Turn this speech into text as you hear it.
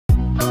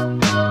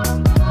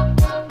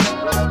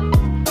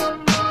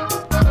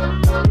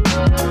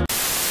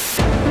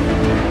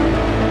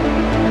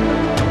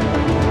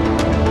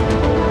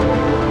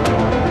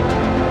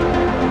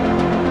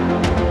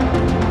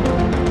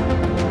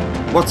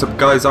What's up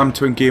guys, I'm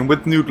Twinkky, and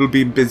with Noodle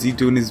being busy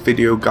doing his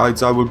video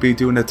guides, I will be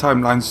doing a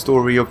timeline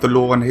story of the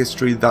lore and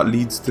history that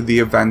leads to the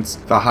events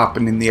that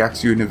happen in the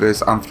X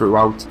universe and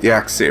throughout the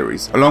X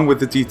series, along with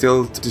the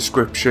detailed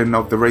description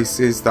of the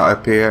races that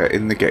appear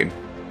in the game.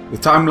 The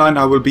timeline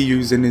I will be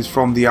using is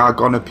from the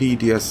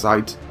Argonopedia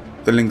site,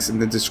 the link's in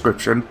the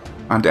description,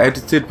 and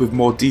edited with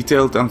more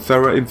detailed and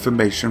thorough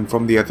information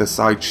from the other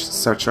sites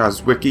such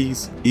as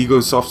wikis,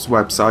 Egosoft's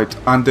website,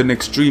 and an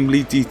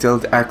extremely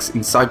detailed X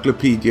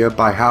encyclopedia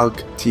by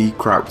Helg T.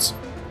 Krautz.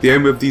 The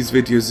aim of these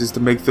videos is to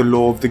make the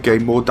lore of the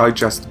game more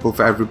digestible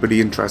for everybody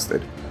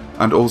interested,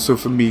 and also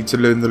for me to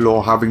learn the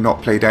lore having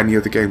not played any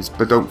of the games,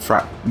 but don't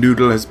fret,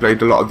 Noodle has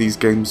played a lot of these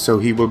games, so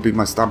he will be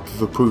my stamp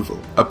of approval.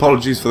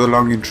 Apologies for the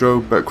long intro,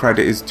 but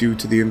credit is due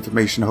to the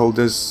information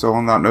holders, so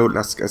on that note,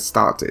 let's get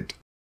started.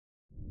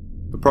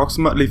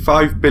 Approximately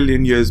 5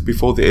 billion years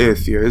before the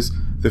Earth years,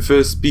 the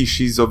first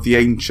species of the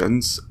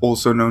Ancients,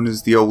 also known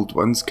as the Old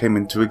Ones, came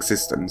into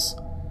existence.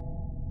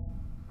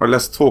 Right,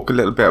 let's talk a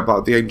little bit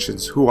about the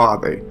Ancients. Who are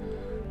they?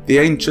 The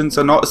Ancients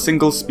are not a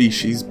single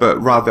species,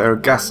 but rather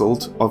a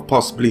gestalt of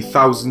possibly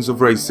thousands of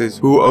races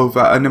who,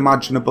 over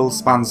unimaginable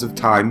spans of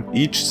time,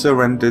 each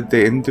surrendered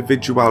their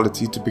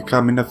individuality to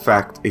become in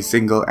effect a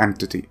single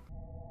entity.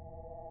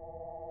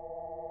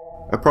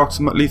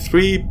 Approximately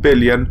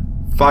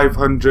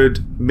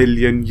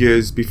 3,500,000,000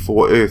 years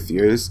before Earth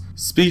years,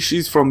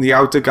 species from the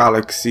outer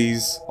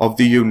galaxies of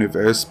the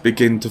universe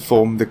begin to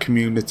form the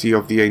community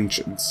of the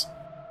Ancients.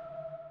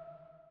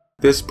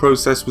 This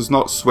process was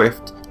not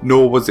swift,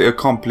 nor was it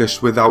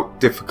accomplished without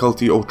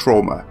difficulty or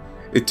trauma.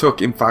 It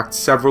took, in fact,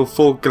 several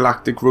full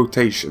galactic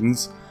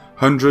rotations,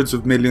 hundreds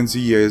of millions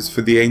of years,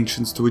 for the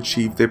Ancients to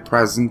achieve their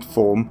present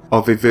form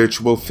of a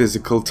virtual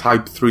physical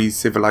Type 3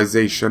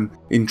 civilization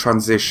in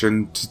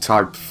transition to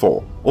Type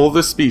 4. All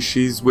the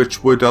species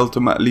which would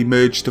ultimately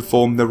merge to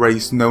form the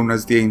race known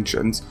as the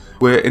Ancients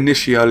were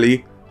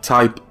initially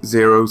Type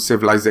 0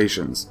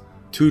 civilizations.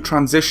 To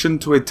transition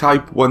to a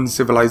Type 1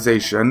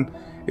 civilization,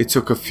 it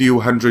took a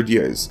few hundred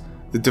years.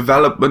 The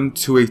development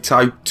to a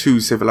Type 2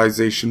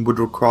 civilization would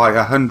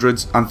require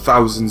hundreds and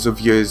thousands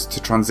of years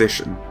to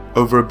transition.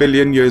 Over a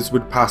billion years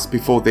would pass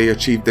before they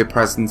achieved their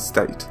present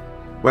state.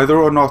 Whether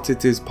or not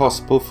it is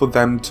possible for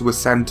them to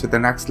ascend to the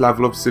next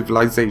level of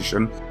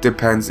civilization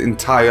depends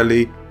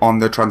entirely on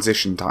the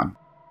transition time.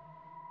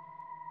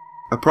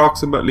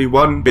 Approximately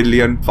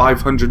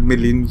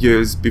 1,500,000,000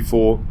 years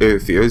before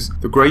Earth years,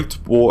 the Great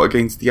War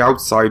against the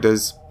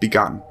Outsiders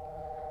began.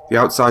 The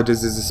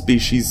Outsiders is a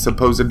species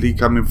supposedly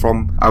coming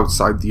from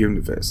outside the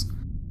universe.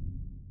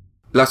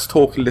 Let's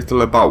talk a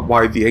little about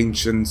why the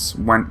Ancients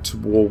went to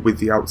war with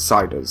the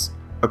Outsiders.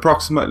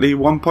 Approximately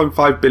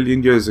 1.5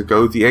 billion years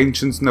ago, the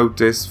Ancients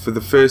noticed for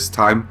the first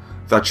time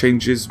that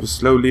changes were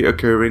slowly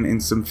occurring in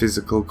some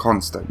physical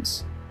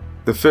constants.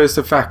 The first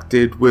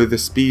affected were the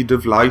speed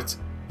of light,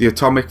 the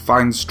atomic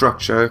fine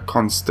structure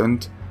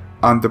constant,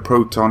 and the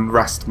proton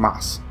rest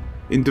mass.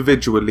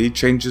 Individually,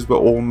 changes were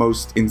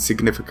almost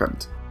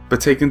insignificant,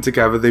 but taken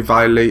together they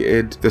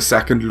violated the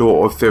second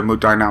law of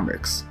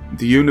thermodynamics.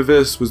 The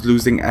universe was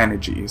losing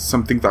energy,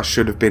 something that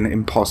should have been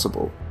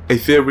impossible. A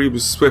theory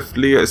was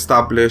swiftly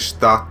established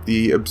that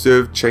the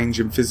observed change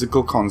in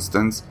physical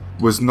constants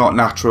was not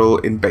natural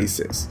in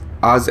basis,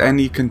 as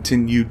any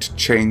continued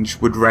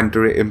change would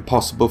render it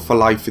impossible for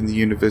life in the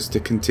universe to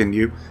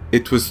continue.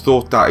 It was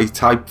thought that a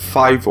Type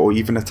 5 or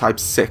even a Type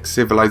 6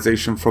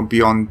 civilization from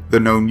beyond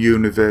the known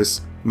universe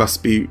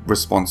must be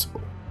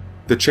responsible.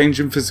 The change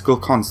in physical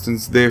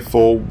constants,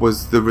 therefore,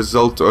 was the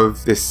result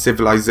of this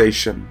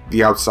civilization,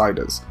 the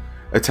Outsiders,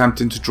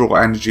 attempting to draw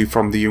energy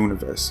from the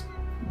universe.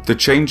 The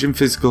change in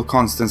physical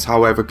constants,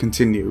 however,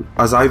 continued,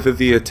 as either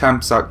the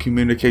attempts at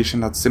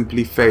communication had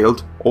simply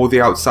failed, or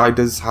the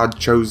Outsiders had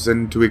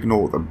chosen to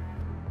ignore them.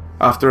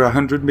 After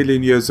 100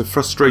 million years of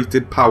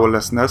frustrated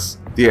powerlessness,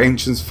 the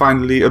Ancients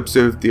finally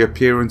observed the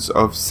appearance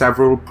of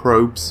several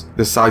probes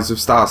the size of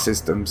star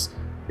systems.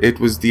 It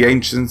was the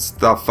Ancients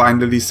that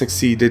finally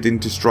succeeded in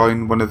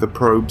destroying one of the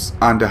probes,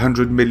 and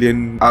 100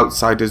 million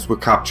Outsiders were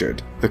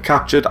captured. The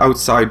captured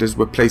Outsiders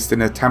were placed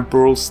in a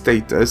temporal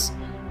status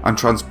and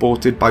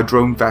transported by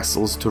drone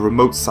vessels to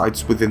remote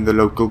sites within the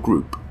local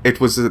group.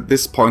 It was at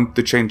this point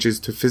the changes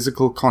to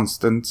physical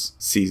constants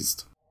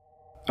ceased.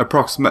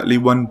 Approximately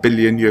 1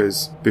 billion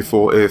years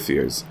before Earth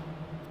years,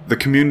 the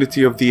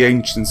community of the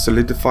Ancients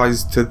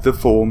solidifies to the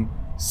form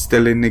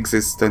still in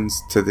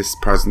existence to this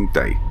present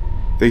day.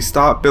 They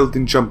start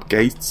building jump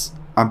gates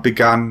and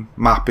began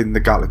mapping the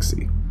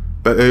galaxy,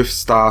 but Earth's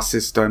star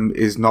system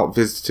is not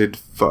visited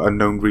for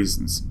unknown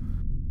reasons.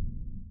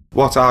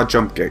 What are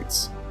jump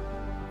gates?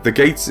 The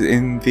gates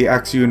in the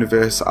X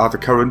universe are the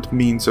current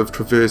means of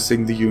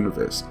traversing the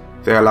universe.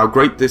 They allow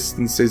great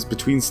distances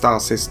between star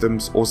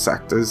systems or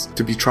sectors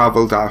to be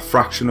travelled at a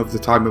fraction of the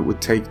time it would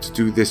take to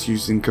do this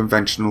using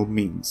conventional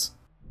means.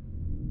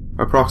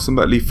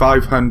 Approximately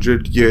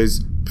 500 years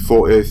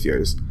before Earth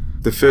years,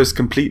 the first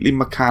completely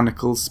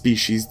mechanical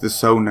species, the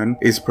Sohnen,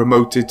 is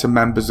promoted to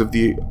members of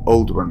the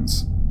Old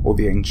Ones, or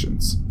the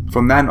Ancients.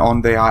 From then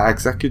on, they are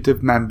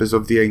executive members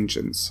of the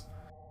Ancients.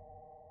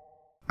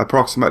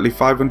 Approximately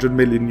 500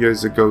 million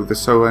years ago, the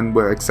Sohnen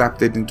were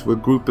accepted into a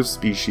group of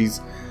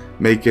species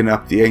making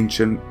up the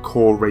ancient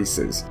core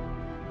races.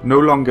 No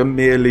longer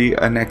merely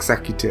an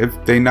executive,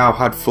 they now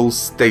had full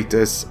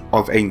status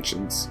of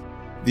ancients.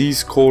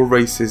 These core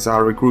races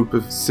are a group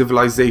of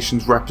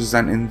civilizations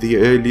representing the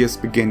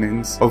earliest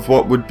beginnings of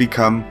what would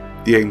become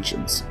the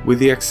ancients. With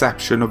the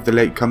exception of the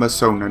latecomer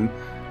Sohnen,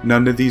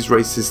 none of these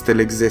races still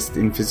exist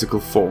in physical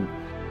form.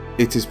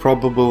 It is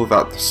probable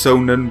that the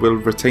Sohnen will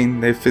retain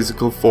their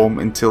physical form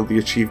until the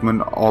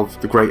achievement of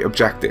the great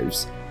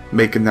objectives,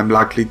 making them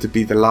likely to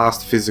be the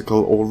last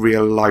physical or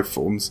real life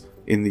forms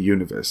in the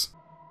universe.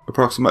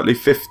 Approximately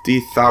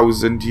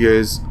 50,000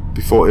 years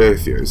before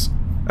Earth years,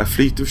 a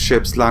fleet of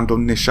ships land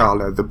on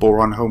Nishala, the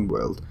Boron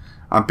homeworld,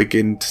 and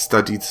begin to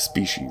study the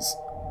species.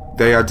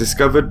 They are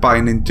discovered by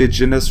an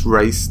indigenous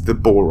race, the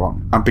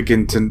Boron, and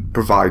begin to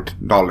provide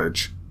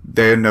knowledge.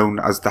 They are known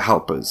as the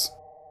Helpers.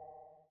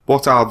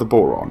 What are the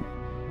Boron?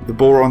 The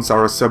Borons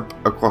are a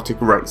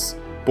subaquatic race.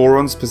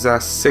 Borons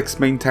possess 6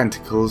 main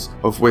tentacles,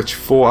 of which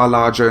 4 are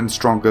larger and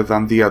stronger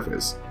than the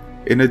others.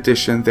 In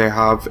addition, they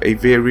have a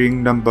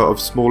varying number of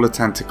smaller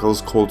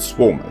tentacles called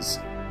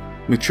swarmers.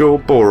 Mature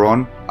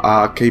Boron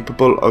are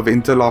capable of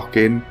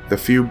interlocking the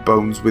few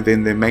bones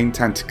within their main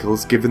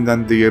tentacles, giving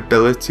them the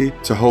ability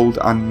to hold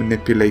and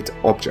manipulate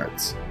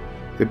objects.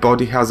 Their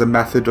body has a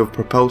method of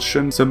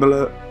propulsion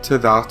similar to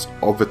that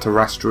of a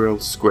terrestrial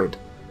squid.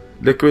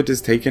 Liquid is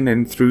taken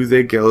in through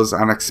their gills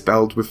and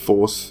expelled with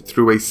force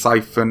through a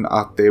siphon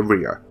at their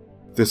rear.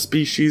 The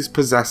species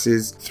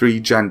possesses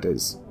 3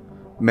 genders: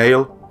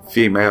 male,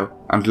 female,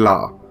 and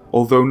La.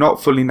 Although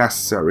not fully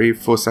necessary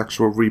for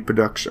sexual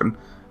reproduction,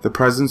 the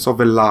presence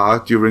of a La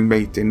during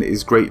mating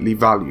is greatly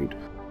valued.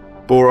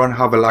 Boron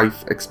have a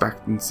life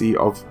expectancy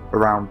of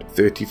around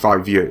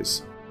 35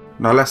 years.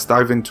 Now let's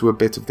dive into a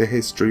bit of the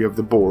history of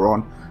the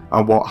Boron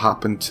and what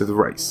happened to the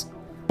race.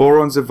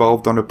 Borons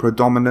evolved on a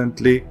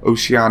predominantly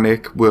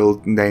oceanic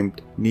world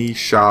named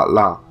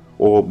Nishala,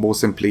 or more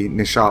simply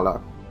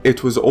Nishala.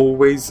 It was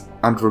always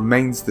and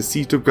remains the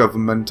seat of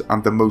government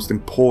and the most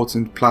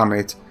important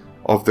planet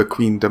of the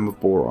Queendom of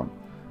Boron.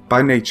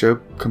 By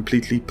nature,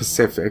 completely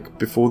pacific,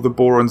 before the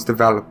Boron's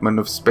development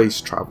of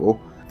space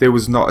travel, there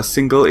was not a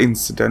single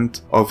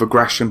incident of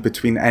aggression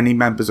between any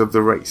members of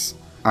the race,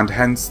 and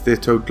hence their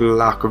total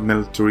lack of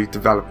military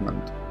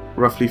development.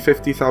 Roughly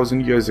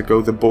 50,000 years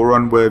ago, the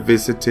Boron were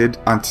visited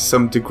and to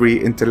some degree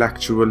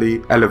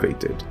intellectually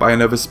elevated by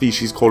another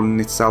species calling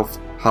itself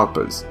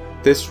Helpers.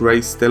 This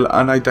race, still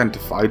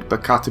unidentified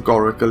but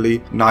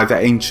categorically neither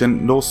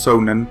ancient nor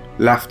Sohnen,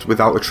 left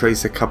without a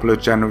trace a couple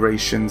of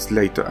generations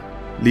later,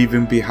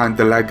 leaving behind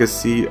the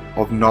legacy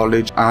of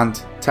knowledge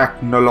and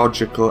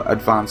technological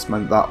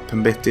advancement that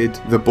permitted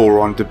the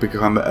Boron to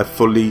become a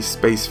fully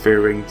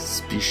spacefaring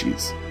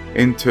species.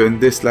 In turn,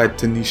 this led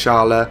to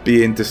Nishala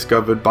being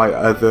discovered by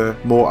other,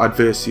 more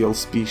adversarial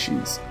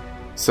species,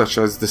 such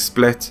as the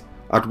Split,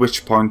 at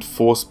which point,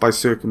 forced by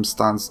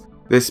circumstance,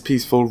 this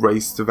peaceful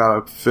race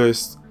developed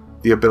first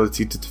the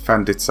ability to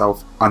defend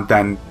itself and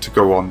then to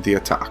go on the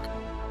attack.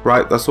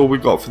 Right, that's all we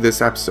got for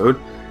this episode.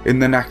 In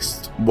the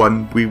next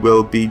one, we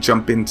will be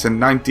jumping to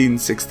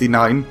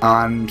 1969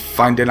 and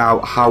finding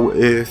out how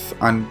Earth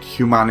and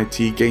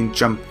humanity gained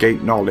jump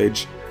gate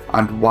knowledge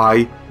and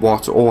why,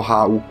 what or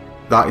how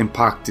that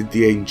impacted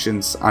the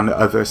ancients and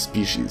other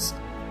species.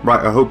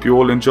 Right, I hope you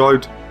all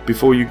enjoyed.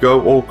 Before you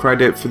go, all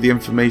credit for the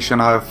information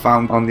I have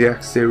found on the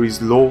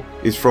X-Series lore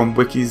is from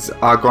Wiki's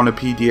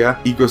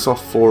Argonopedia,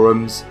 Egosoft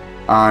forums,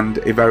 and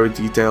a very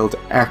detailed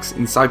X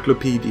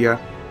encyclopedia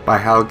by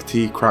Helg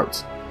T.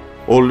 Kraut.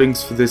 All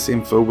links for this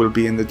info will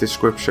be in the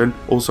description.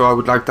 Also, I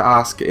would like to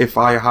ask if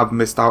I have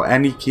missed out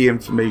any key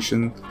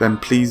information, then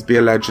please be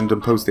a legend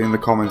and post it in the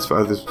comments for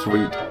others to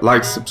read.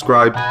 Like,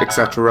 subscribe,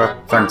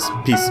 etc. Thanks.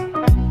 Peace.